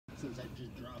since I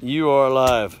just dropped. You are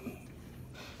alive,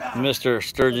 Mr.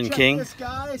 Sturgeon Check King. this,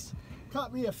 guys.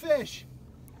 Caught me a fish.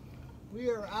 We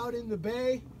are out in the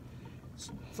bay,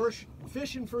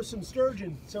 fishing for some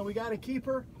sturgeon. So we got a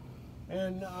keeper,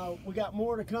 and we got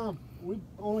more to come. We've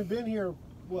only been here,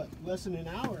 what, less than an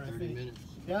hour, I think. 30 minutes.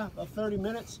 Yeah, about 30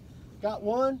 minutes. Got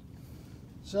one,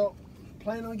 so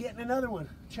plan on getting another one.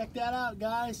 Check that out,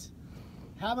 guys.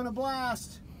 Having a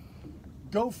blast.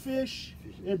 Go fish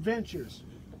adventures,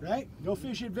 right? Go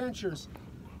fish adventures.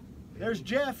 There's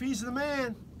Jeff, he's the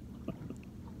man.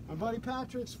 My buddy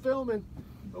Patrick's filming,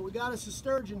 but we got us a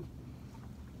sturgeon.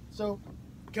 So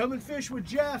come and fish with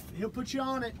Jeff. He'll put you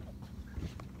on it.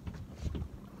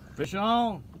 Fish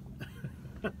on.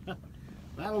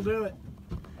 That'll do it.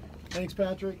 Thanks,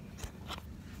 Patrick.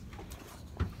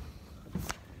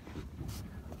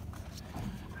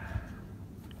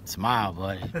 Smile,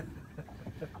 buddy.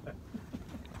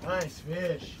 Nice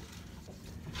fish.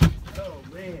 Oh,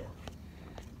 man.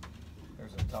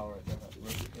 There's a towel right there.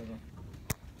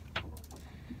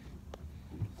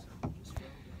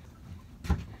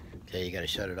 Okay, you gotta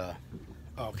shut it off.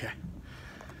 Okay.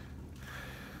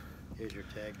 Here's your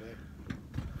tag back.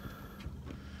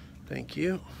 Thank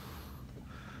you.